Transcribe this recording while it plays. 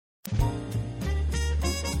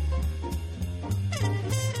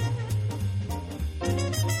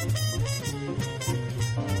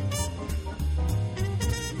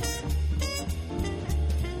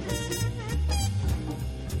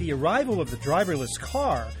the arrival of the driverless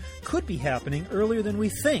car could be happening earlier than we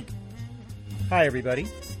think. Hi, everybody.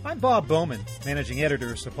 I'm Bob Bowman, Managing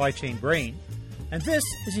Editor of Supply Chain Brain, and this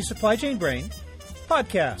is the Supply Chain Brain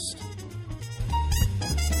podcast.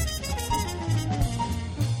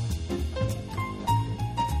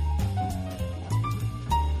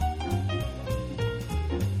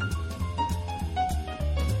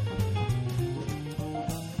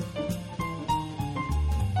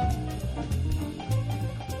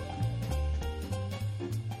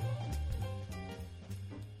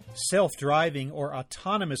 Self-driving or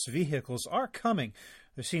autonomous vehicles are coming.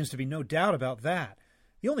 There seems to be no doubt about that.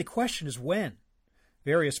 The only question is when.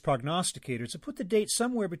 Various prognosticators have put the date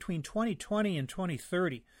somewhere between 2020 and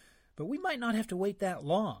 2030, but we might not have to wait that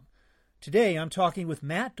long. Today, I'm talking with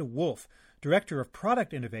Matt DeWolf, Director of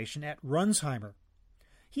Product Innovation at Runzheimer.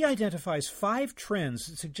 He identifies 5 trends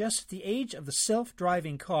that suggest that the age of the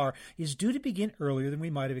self-driving car is due to begin earlier than we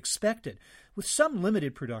might have expected, with some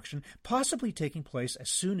limited production possibly taking place as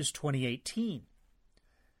soon as 2018.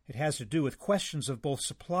 It has to do with questions of both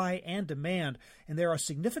supply and demand, and there are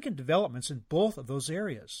significant developments in both of those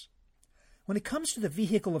areas. When it comes to the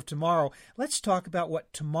vehicle of tomorrow, let's talk about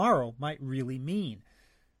what tomorrow might really mean.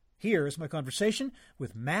 Here is my conversation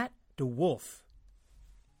with Matt DeWolf.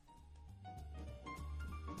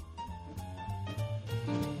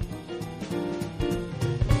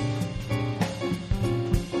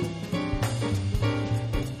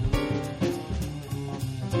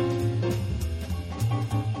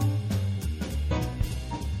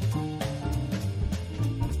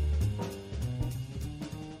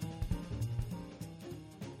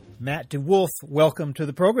 Matt DeWolf, welcome to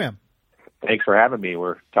the program. Thanks for having me.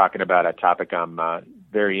 We're talking about a topic I'm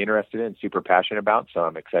very interested in, super passionate about, so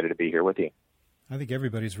I'm excited to be here with you. I think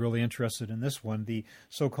everybody's really interested in this one, the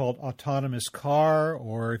so-called autonomous car,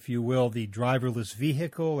 or if you will, the driverless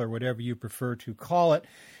vehicle, or whatever you prefer to call it.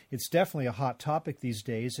 It's definitely a hot topic these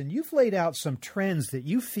days, and you've laid out some trends that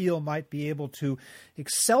you feel might be able to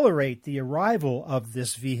accelerate the arrival of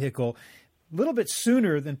this vehicle a little bit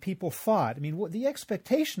sooner than people thought. I mean, the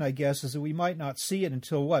expectation, I guess, is that we might not see it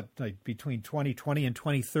until, between 2020 and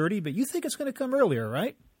 2030, but you think it's going to come earlier,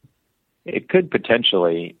 right? It could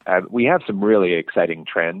potentially. We have some really exciting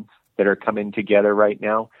trends that are coming together right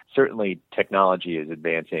now. Certainly, technology is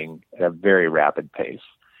advancing at a very rapid pace,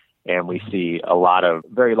 and we see a lot of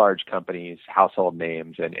very large companies, household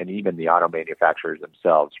names, and even the auto manufacturers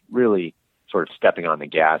themselves really sort of stepping on the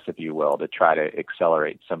gas, if you will, to try to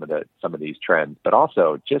accelerate some of these trends. But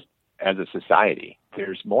also, just as a society,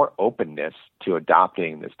 there's more openness to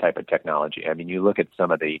adopting this type of technology. I mean, you look at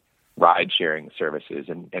some of the ride-sharing services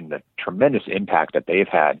and the tremendous impact that they've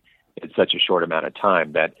had in such a short amount of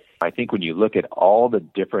time that I think when you look at all the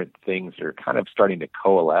different things that are kind of starting to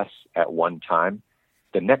coalesce at one time,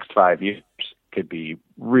 the next 5 years could be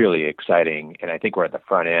really exciting. And I think we're at the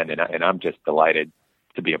front end, and I'm just delighted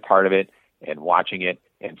to be a part of it and watching it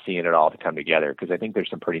and seeing it all to come together, because I think there's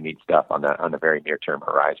some pretty neat stuff on the very near-term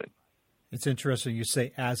horizon. It's interesting you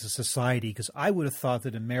say as a society, because I would have thought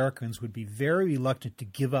that Americans would be very reluctant to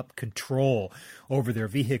give up control over their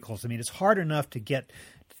vehicles. I mean, it's hard enough to get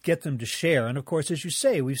them to share. And, of course, as you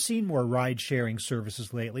say, we've seen more ride-sharing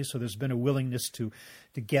services lately, so there's been a willingness to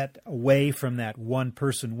get away from that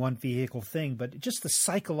one-person, one-vehicle thing. But just the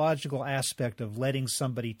psychological aspect of letting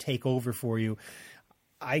somebody take over for you,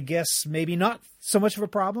 I guess maybe not so much of a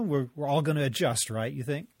problem. We're all going to adjust, right, you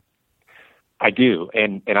think? I do,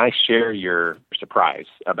 and I share your surprise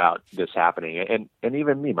about this happening, and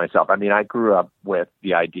even me, myself. I mean, I grew up with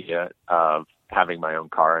the idea of having my own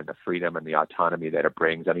car and the freedom and the autonomy that it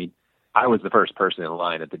brings. I mean, I was the first person in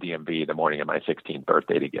line at the DMV the morning of my 16th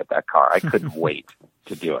birthday to get that car. I couldn't wait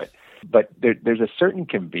to do it. But there's a certain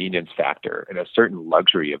convenience factor and a certain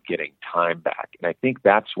luxury of getting time back, and I think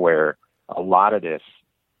that's where a lot of this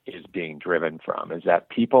is being driven from, is that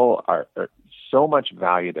people are so much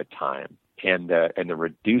value the time and the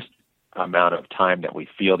reduced amount of time that we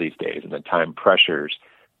feel these days and the time pressures.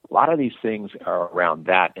 A lot of these things are around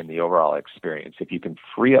that in the overall experience. If you can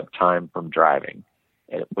free up time from driving,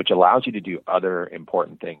 which allows you to do other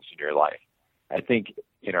important things in your life, I think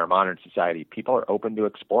in our modern society, people are open to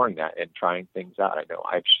exploring that and trying things out. I know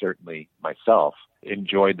I've certainly myself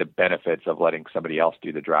enjoyed the benefits of letting somebody else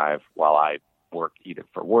do the drive while I work either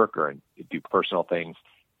for work or do personal things.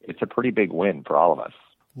 It's a pretty big win for all of us.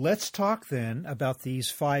 Let's talk then about these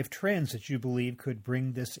 5 trends that you believe could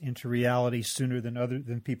bring this into reality sooner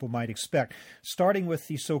than people might expect. Starting with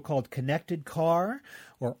the so-called connected car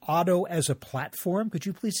or auto as a platform. Could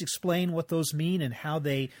you please explain what those mean and how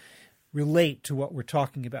they relate to what we're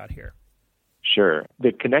talking about here? Sure.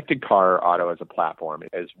 The connected car auto as a platform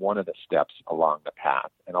is one of the steps along the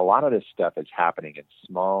path. And a lot of this stuff is happening in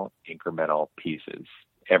small incremental pieces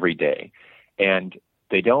every day. And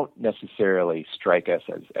they don't necessarily strike us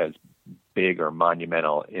as big or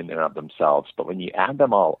monumental in and of themselves. But when you add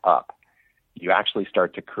them all up, you actually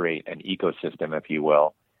start to create an ecosystem, if you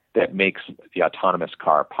will, that makes the autonomous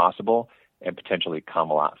car possible and potentially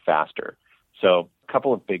come a lot faster. So a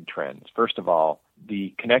couple of big trends. First of all,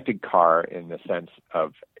 the connected car in the sense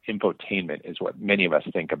of infotainment is what many of us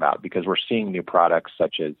think about, because we're seeing new products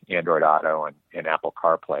such as Android Auto and Apple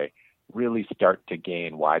CarPlay really start to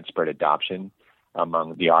gain widespread adoption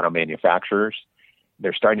among the auto manufacturers.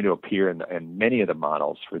 They're starting to appear in many of the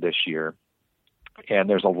models for this year. And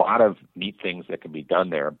there's a lot of neat things that can be done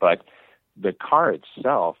there. But the car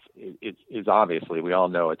itself is obviously, we all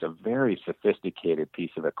know, it's a very sophisticated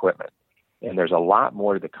piece of equipment. And there's a lot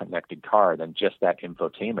more to the connected car than just that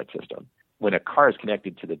infotainment system. When a car is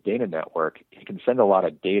connected to the data network, it can send a lot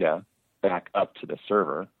of data back up to the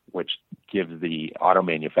server, which gives the auto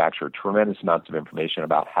manufacturer tremendous amounts of information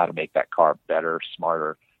about how to make that car better,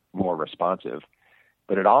 smarter, more responsive.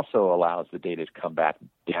 But it also allows the data to come back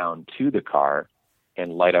down to the car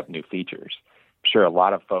and light up new features. I'm sure a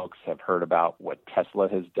lot of folks have heard about what Tesla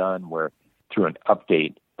has done, where through an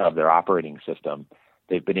update of their operating system,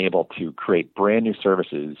 they've been able to create brand new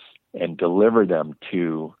services and deliver them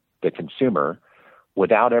to the consumer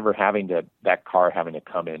without ever that car having to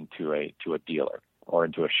come into a dealer or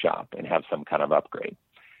into a shop and have some kind of upgrade.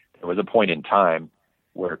 There was a point in time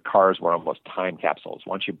where cars were almost time capsules.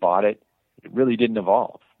 Once you bought it, it really didn't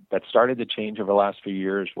evolve. That started to change over the last few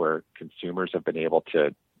years, where consumers have been able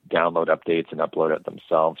to download updates and upload it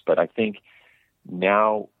themselves. But I think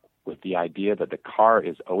now, with the idea that the car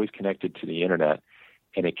is always connected to the internet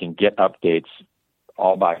and it can get updates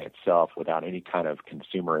all by itself without any kind of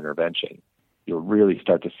consumer intervention, you'll really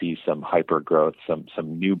start to see some hyper growth, some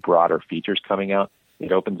new broader features coming out.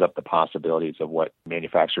 It opens up the possibilities of what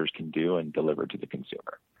manufacturers can do and deliver to the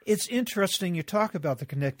consumer. It's interesting you talk about the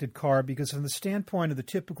connected car, because from the standpoint of the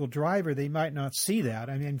typical driver, they might not see that.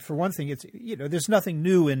 I mean, for one thing, it's, there's nothing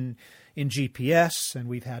new in GPS, and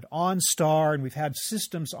we've had OnStar, and we've had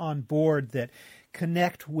systems on board that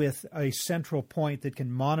connect with a central point that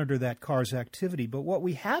can monitor that car's activity. But what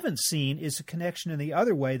we haven't seen is a connection in the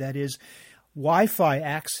other way, that is Wi-Fi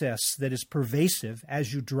access that is pervasive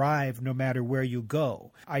as you drive, no matter where you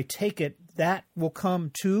go. I take it that will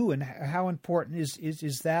come too, and how important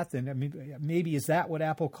is that then? I mean, maybe is that what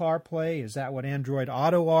Apple CarPlay, is that what Android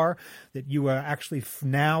Auto are, that you are actually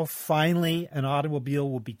now finally an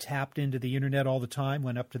automobile will be tapped into the internet all the time,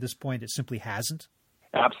 when up to this point it simply hasn't?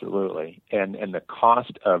 Absolutely. And the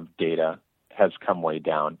cost of data has come way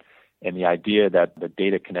down. And the idea that the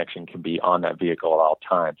data connection can be on that vehicle at all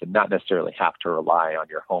times and not necessarily have to rely on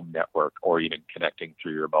your home network or even connecting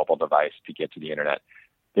through your mobile device to get to the internet.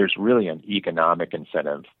 There's really an economic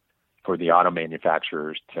incentive for the auto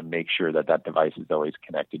manufacturers to make sure that that device is always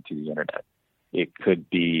connected to the internet. It could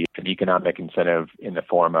be an economic incentive in the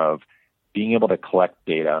form of being able to collect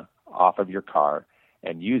data off of your car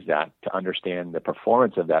and use that to understand the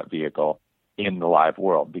performance of that vehicle in the live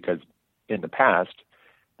world. Because in the past,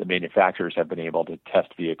 the manufacturers have been able to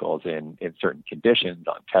test vehicles in certain conditions,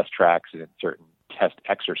 on test tracks, and in certain test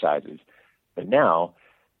exercises. But now,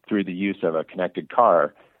 through the use of a connected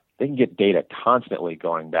car, they can get data constantly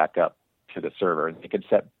going back up to the server. And they can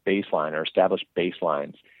set baseline or establish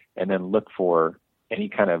baselines and then look for any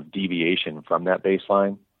kind of deviation from that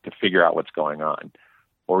baseline to figure out what's going on.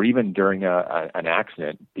 Or even during an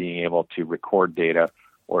accident, being able to record data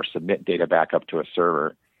or submit data back up to a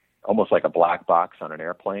server, almost like a black box on an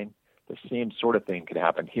airplane. The same sort of thing could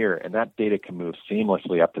happen here, and that data can move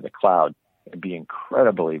seamlessly up to the cloud and be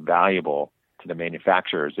incredibly valuable to the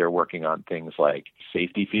manufacturers. They're working on things like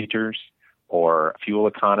safety features or fuel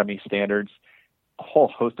economy standards, a whole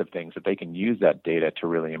host of things that they can use that data to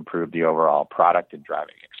really improve the overall product and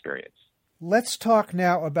driving experience. Let's talk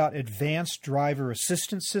now about advanced driver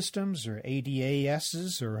assistance systems, or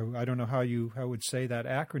ADASs, or I don't know how you would say that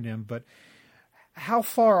acronym, but how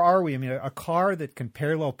far are we? I mean, a car that can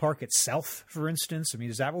parallel park itself, for instance, I mean,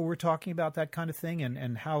 is that what we're talking about, that kind of thing?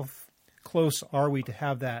 And how close are we to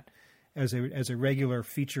have that as a regular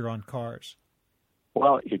feature on cars?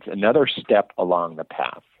 Well, it's another step along the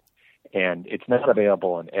path. And it's not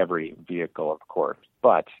available in every vehicle, of course.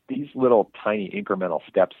 But these little tiny incremental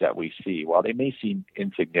steps that we see, while they may seem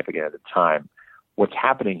insignificant at the time, what's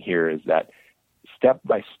happening here is that step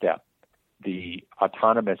by step, the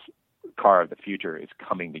autonomous car of the future is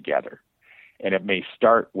coming together. And it may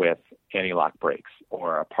start with anti-lock brakes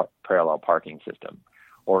or a parallel parking system,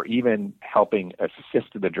 or even helping assist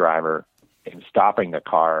the driver in stopping the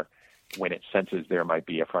car when it senses there might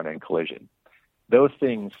be a front-end collision. Those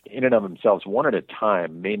things, in and of themselves, one at a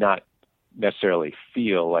time, may not necessarily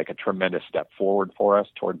feel like a tremendous step forward for us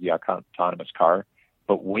towards the autonomous car.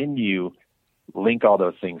 But when you link all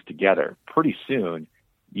those things together, pretty soon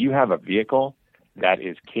you have a vehicle that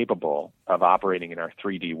is capable of operating in our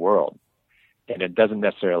 3D world. And it doesn't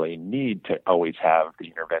necessarily need to always have the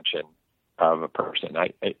intervention of a person.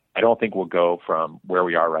 I don't think we'll go from where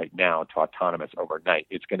we are right now to autonomous overnight.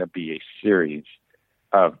 It's going to be a series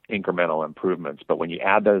of incremental improvements. But when you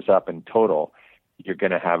add those up in total, you're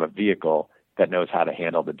going to have a vehicle that knows how to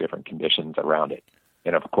handle the different conditions around it.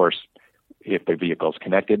 And of course, if the vehicle is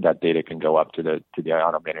connected, that data can go up to the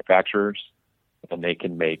auto manufacturers, and they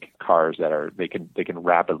can make cars they can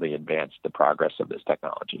rapidly advance the progress of this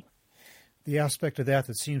technology. The aspect of that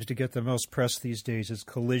seems to get the most press these days is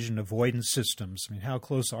collision avoidance systems. I mean, how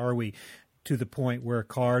close are we to the point where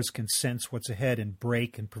cars can sense what's ahead and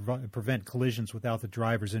brake and prevent collisions without the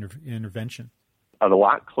driver's intervention? A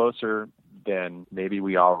lot closer than maybe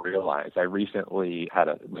we all realize. I recently had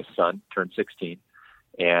my son turned 16,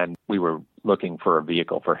 and we were looking for a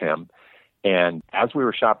vehicle for him. And as we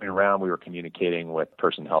were shopping around, we were communicating with the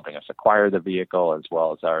person helping us acquire the vehicle as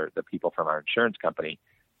well as the people from our insurance company.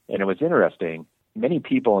 And it was interesting. Many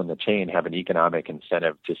people in the chain have an economic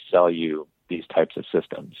incentive to sell you these types of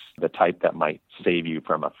systems, the type that might save you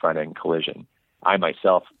from a front-end collision. I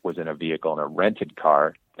myself was in a vehicle in a rented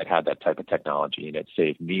car that had that type of technology, and it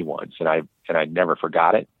saved me once, and I never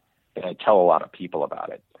forgot it, and I tell a lot of people about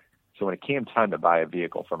it. So when it came time to buy a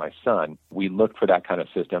vehicle for my son, we looked for that kind of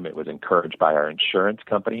system. It was encouraged by our insurance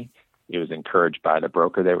company. It was encouraged by the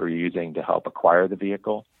broker that we're using to help acquire the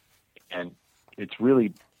vehicle. And it's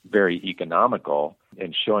really very economical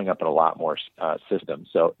and showing up in a lot more systems.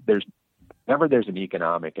 So whenever there's an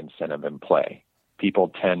economic incentive in play,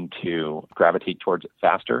 people tend to gravitate towards it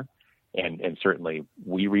faster. And certainly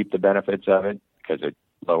we reap the benefits of it because it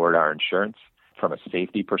lowered our insurance. From a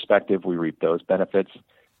safety perspective, we reap those benefits.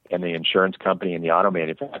 And the insurance company and the auto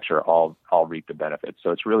manufacturer all reap the benefits. So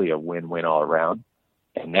it's really a win-win all around.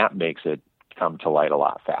 And that makes it come to light a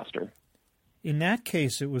lot faster. In that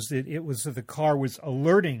case, it was that the car was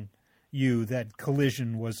alerting you that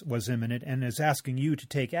collision was imminent and is asking you to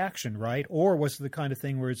take action, right? Or was it the kind of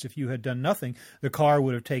thing where it's if you had done nothing, the car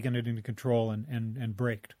would have taken it into control and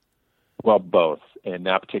braked? Well, both. In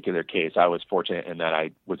that particular case, I was fortunate in that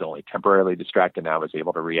I was only temporarily distracted and I was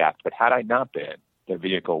able to react. But had I not been, the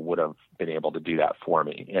vehicle would have been able to do that for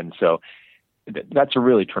me. And so that's a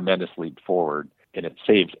really tremendous leap forward, and it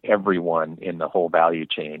saves everyone in the whole value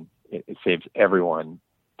chain. It saves everyone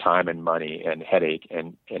time and money and headache.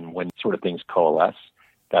 And when sort of things coalesce,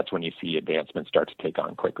 that's when you see advancements start to take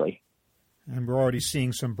on quickly. And we're already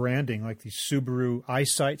seeing some branding, like the Subaru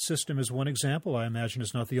EyeSight system is one example. I imagine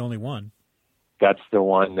it's not the only one. That's the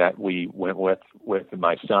one that we went with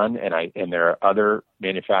my son, and there are other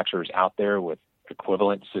manufacturers out there with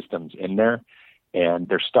equivalent systems in there, and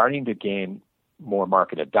they're starting to gain more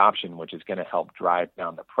market adoption, which is going to help drive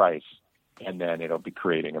down the price, and then it'll be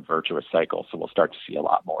creating a virtuous cycle, so we'll start to see a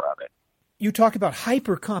lot more of it. You talk about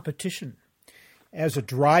hyper competition. As a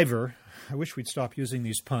driver, I wish we'd stop using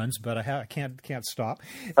these puns, but I can't stop.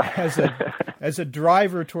 As a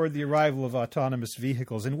driver toward the arrival of autonomous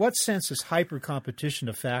vehicles, in what sense is hyper competition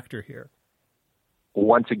a factor here?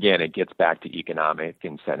 Once again, it gets back to economic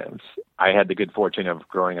incentives. I had the good fortune of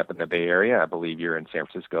growing up in the Bay Area. I believe you're in San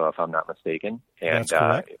Francisco, if I'm not mistaken. And that's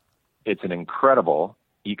correct. It's an incredible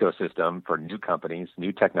ecosystem for new companies,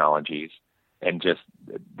 new technologies, and just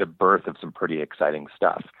the birth of some pretty exciting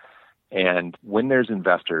stuff. And when there's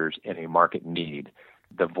investors in a market need,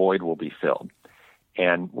 the void will be filled.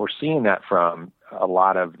 And we're seeing that from a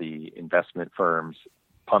lot of the investment firms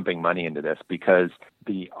pumping money into this because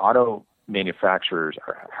the auto manufacturers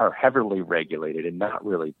are heavily regulated and not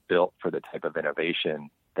really built for the type of innovation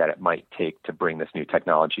that it might take to bring this new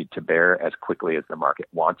technology to bear as quickly as the market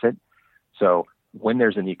wants it. So when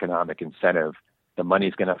there's an economic incentive, the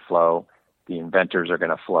money's going to flow, the inventors are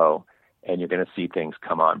going to flow, and you're going to see things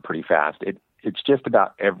come on pretty fast. It's just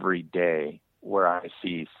about every day where I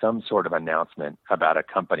see some sort of announcement about a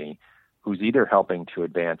company who's either helping to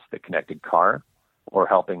advance the connected car or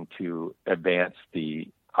helping to advance the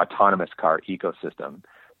autonomous car ecosystem.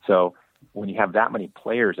 So when you have that many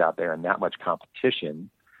players out there and that much competition,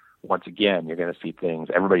 once again, you're going to see things,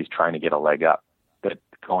 everybody's trying to get a leg up. But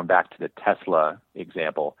going back to the Tesla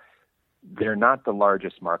example, they're not the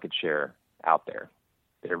largest market share out there.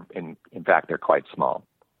 In fact, they're quite small.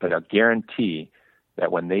 But I guarantee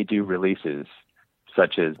that when they do releases,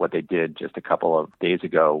 such as what they did just a couple of days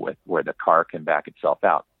ago with where the car can back itself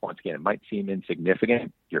out. Once again, it might seem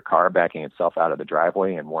insignificant, your car backing itself out of the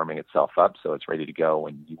driveway and warming itself up so it's ready to go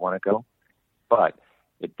when you want to go. But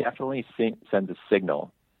it definitely sends a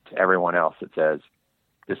signal to everyone else that says,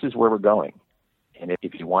 this is where we're going. And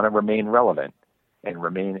if you want to remain relevant and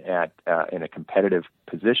remain in a competitive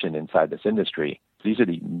position inside this industry, these are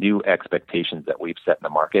the new expectations that we've set in the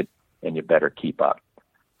market, and you better keep up.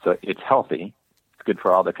 So it's healthy. It's good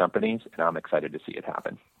for all the companies, and I'm excited to see it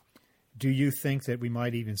happen. Do you think that we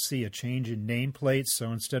might even see a change in nameplates?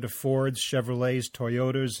 So instead of Fords, Chevrolets,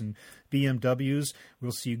 Toyotas, and BMWs,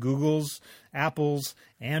 we'll see Googles, Apples,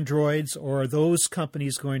 Androids, or are those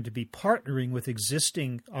companies going to be partnering with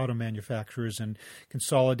existing auto manufacturers and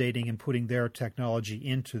consolidating and putting their technology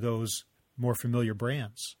into those more familiar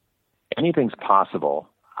brands? Anything's possible.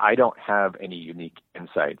 I don't have any unique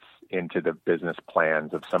insights into the business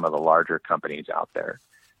plans of some of the larger companies out there.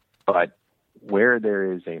 But where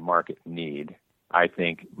there is a market need, I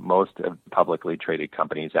think most of the publicly traded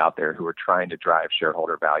companies out there who are trying to drive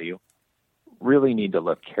shareholder value really need to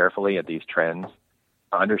look carefully at these trends,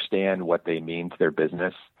 understand what they mean to their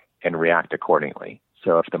business, and react accordingly.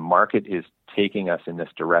 So if the market is taking us in this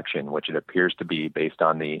direction, which it appears to be based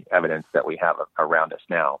on the evidence that we have around us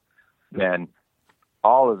now, then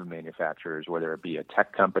all of the manufacturers, whether it be a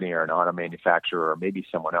tech company or an auto manufacturer or maybe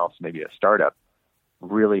someone else, maybe a startup,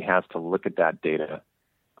 really has to look at that data,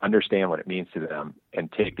 understand what it means to them,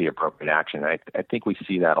 and take the appropriate action. I think we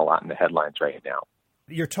see that a lot in the headlines right now.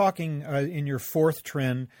 You're talking in your fourth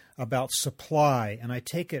trend about supply, and I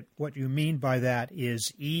take it what you mean by that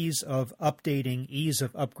is ease of updating, ease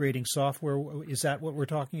of upgrading software. Is that what we're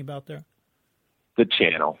talking about there? The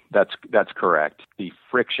channel. That's correct. The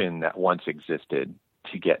friction that once existed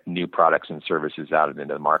to get new products and services out into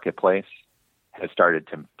the marketplace has started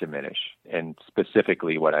to diminish. And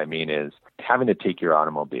specifically what I mean is having to take your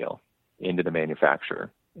automobile into the manufacturer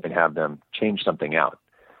and have them change something out.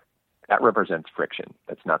 That represents friction.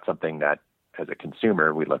 That's not something that, as a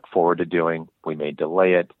consumer, we look forward to doing. We may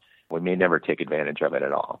delay it. We may never take advantage of it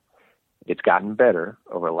at all. It's gotten better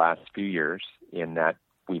over the last few years in that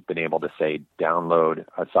we've been able to say, download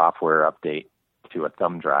a software update to a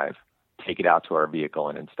thumb drive, take it out to our vehicle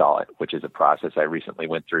and install it, which is a process I recently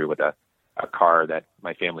went through with a car that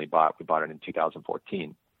my family bought. We bought it in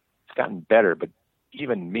 2014. It's gotten better, but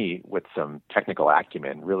even me with some technical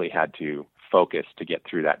acumen really had to focus to get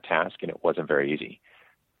through that task, and it wasn't very easy.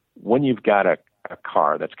 When you've got a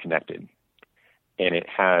car that's connected and it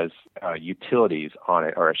has utilities on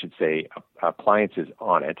it, or I should say appliances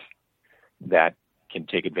on it that can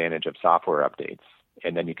take advantage of software updates,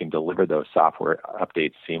 and then you can deliver those software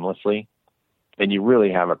updates seamlessly, then you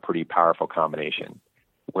really have a pretty powerful combination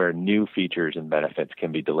where new features and benefits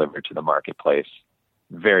can be delivered to the marketplace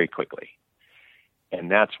very quickly. And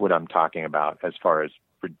that's what I'm talking about as far as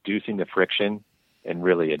reducing the friction and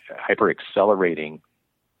really hyper-accelerating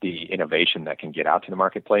the innovation that can get out to the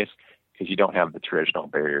marketplace, because you don't have the traditional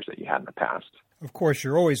barriers that you had in the past. Of course,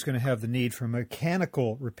 you're always going to have the need for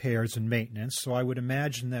mechanical repairs and maintenance, so I would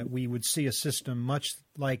imagine that we would see a system much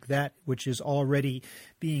like that, which is already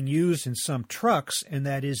being used in some trucks, and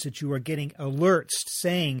that is that you are getting alerts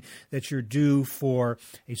saying that you're due for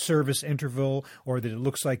a service interval, or that it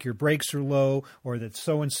looks like your brakes are low, or that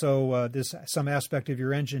so-and-so, some aspect of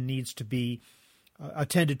your engine needs to be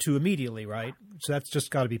attended to immediately, right? So that's just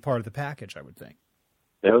got to be part of the package, I would think.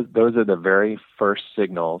 Those are the very first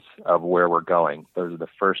signals of where we're going. Those are the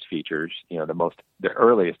first features, the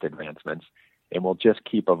earliest advancements, and we'll just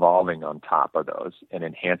keep evolving on top of those and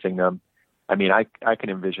enhancing them. I mean, I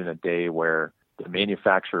can envision a day where the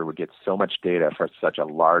manufacturer would get so much data for such a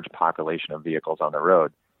large population of vehicles on the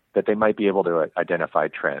road that they might be able to identify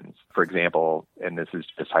trends. For example, and this is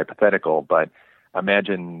just hypothetical, but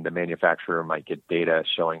imagine the manufacturer might get data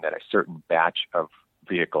showing that a certain batch of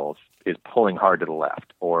vehicles is pulling hard to the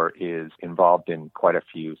left or is involved in quite a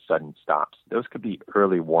few sudden stops. Those could be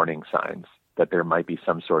early warning signs that there might be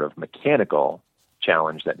some sort of mechanical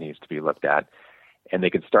challenge that needs to be looked at. And they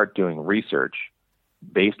could start doing research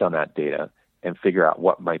based on that data and figure out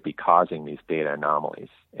what might be causing these data anomalies.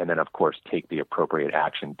 And then, of course, take the appropriate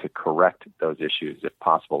action to correct those issues if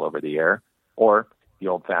possible over the air, or the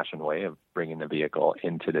old-fashioned way of bringing the vehicle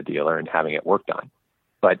into the dealer and having it worked on.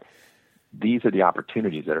 But these are the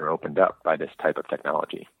opportunities that are opened up by this type of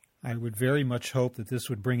technology. I would very much hope that this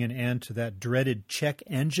would bring an end to that dreaded check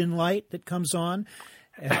engine light that comes on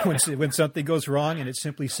when something goes wrong and it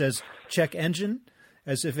simply says check engine,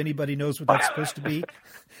 as if anybody knows what that's supposed to be.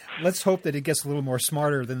 Let's hope that it gets a little more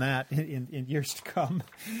smarter than that in years to come.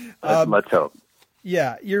 Let's hope.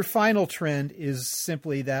 Yeah, your final trend is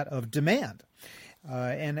simply that of demand.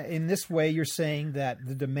 And in this way, you're saying that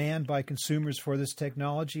the demand by consumers for this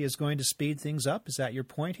technology is going to speed things up. Is that your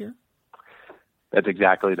point here? That's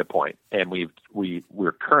exactly the point. And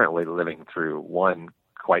we're currently living through one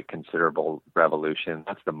quite considerable revolution.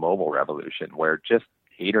 That's the mobile revolution, where just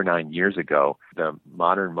 8 or 9 years ago, the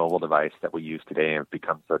modern mobile device that we use today and have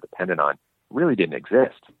become so dependent on really didn't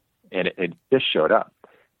exist. And it just showed up.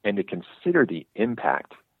 And to consider the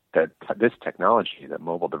impact that this technology, that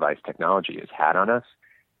mobile device technology, has had on us,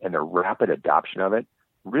 and the rapid adoption of it,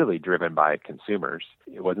 really driven by consumers.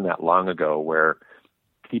 It wasn't that long ago where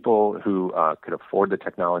people who could afford the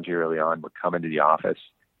technology early on would come into the office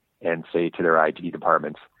and say to their IT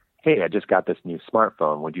departments, "Hey, I just got this new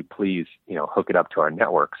smartphone. Would you please, hook it up to our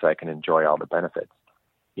network so I can enjoy all the benefits?"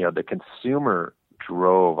 The consumer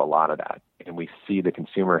drove a lot of that, and we see the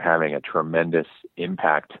consumer having a tremendous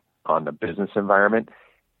impact on the business environment.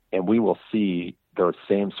 And we will see those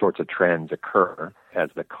same sorts of trends occur as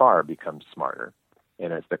the car becomes smarter.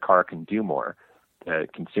 And as the car can do more, the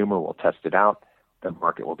consumer will test it out, the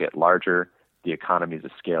market will get larger, the economies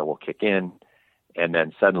of scale will kick in, and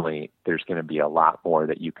then suddenly there's going to be a lot more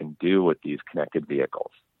that you can do with these connected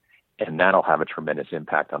vehicles. And that'll have a tremendous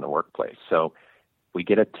impact on the workplace. So we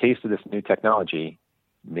get a taste of this new technology.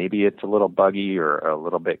 Maybe it's a little buggy or a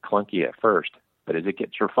little bit clunky at first, but as it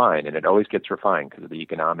gets refined, and it always gets refined because of the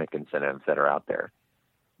economic incentives that are out there,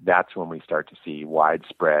 that's when we start to see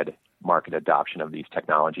widespread market adoption of these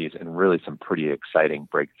technologies and really some pretty exciting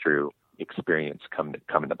breakthrough experience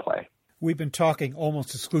come into play. We've been talking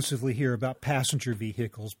almost exclusively here about passenger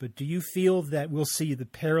vehicles, but do you feel that we'll see the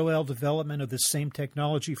parallel development of the same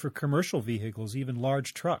technology for commercial vehicles, even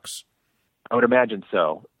large trucks? I would imagine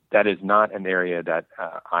so. That is not an area that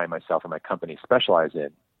I myself and my company specialize in.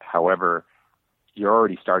 However, you're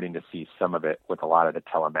already starting to see some of it with a lot of the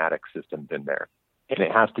telematics systems in there. And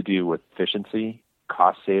it has to do with efficiency,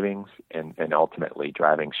 cost savings, and ultimately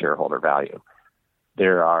driving shareholder value.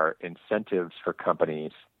 There are incentives for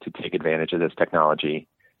companies to take advantage of this technology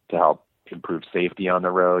to help improve safety on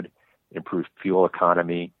the road, improve fuel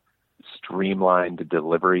economy, streamline the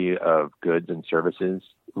delivery of goods and services,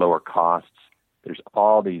 lower costs. There's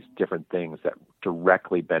all these different things that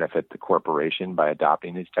directly benefit the corporation by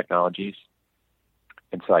adopting these technologies.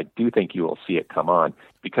 And so I do think you will see it come on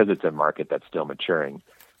because it's a market that's still maturing.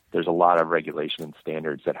 There's a lot of regulation and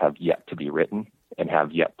standards that have yet to be written and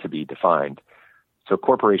have yet to be defined. So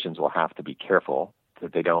corporations will have to be careful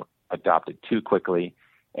that they don't adopt it too quickly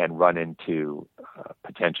and run into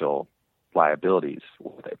potential liabilities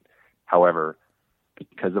with it. However,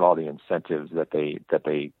 because of all the incentives that they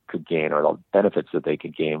could gain or the benefits that they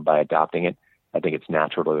could gain by adopting it, I think it's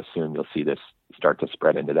natural to assume you'll see this start to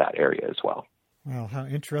spread into that area as well. Well, how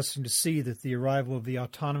interesting to see that the arrival of the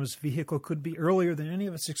autonomous vehicle could be earlier than any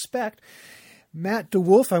of us expect. Matt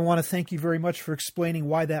DeWolf, I want to thank you very much for explaining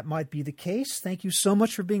why that might be the case. Thank you so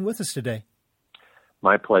much for being with us today.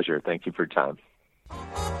 My pleasure. Thank you for your time.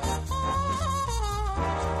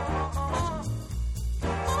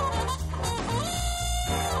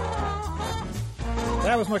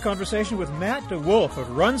 That was my conversation with Matt DeWolf of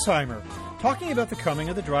Runzheimer, talking about the coming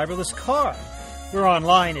of the driverless car. We're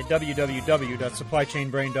online at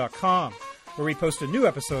www.supplychainbrain.com, where we post a new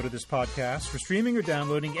episode of this podcast for streaming or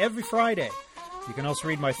downloading every Friday. You can also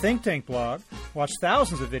read my Think Tank blog, watch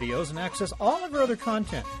thousands of videos, and access all of our other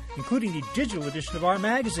content, including the digital edition of our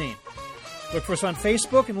magazine. Look for us on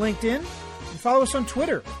Facebook and LinkedIn, and follow us on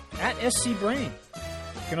Twitter, @SCBrain. You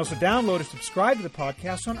can also download or subscribe to the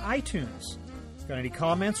podcast on iTunes. Got any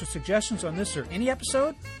comments or suggestions on this or any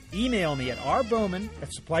episode? Email me at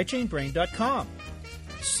rbowman@supplychainbrain.com.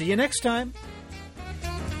 See you next time.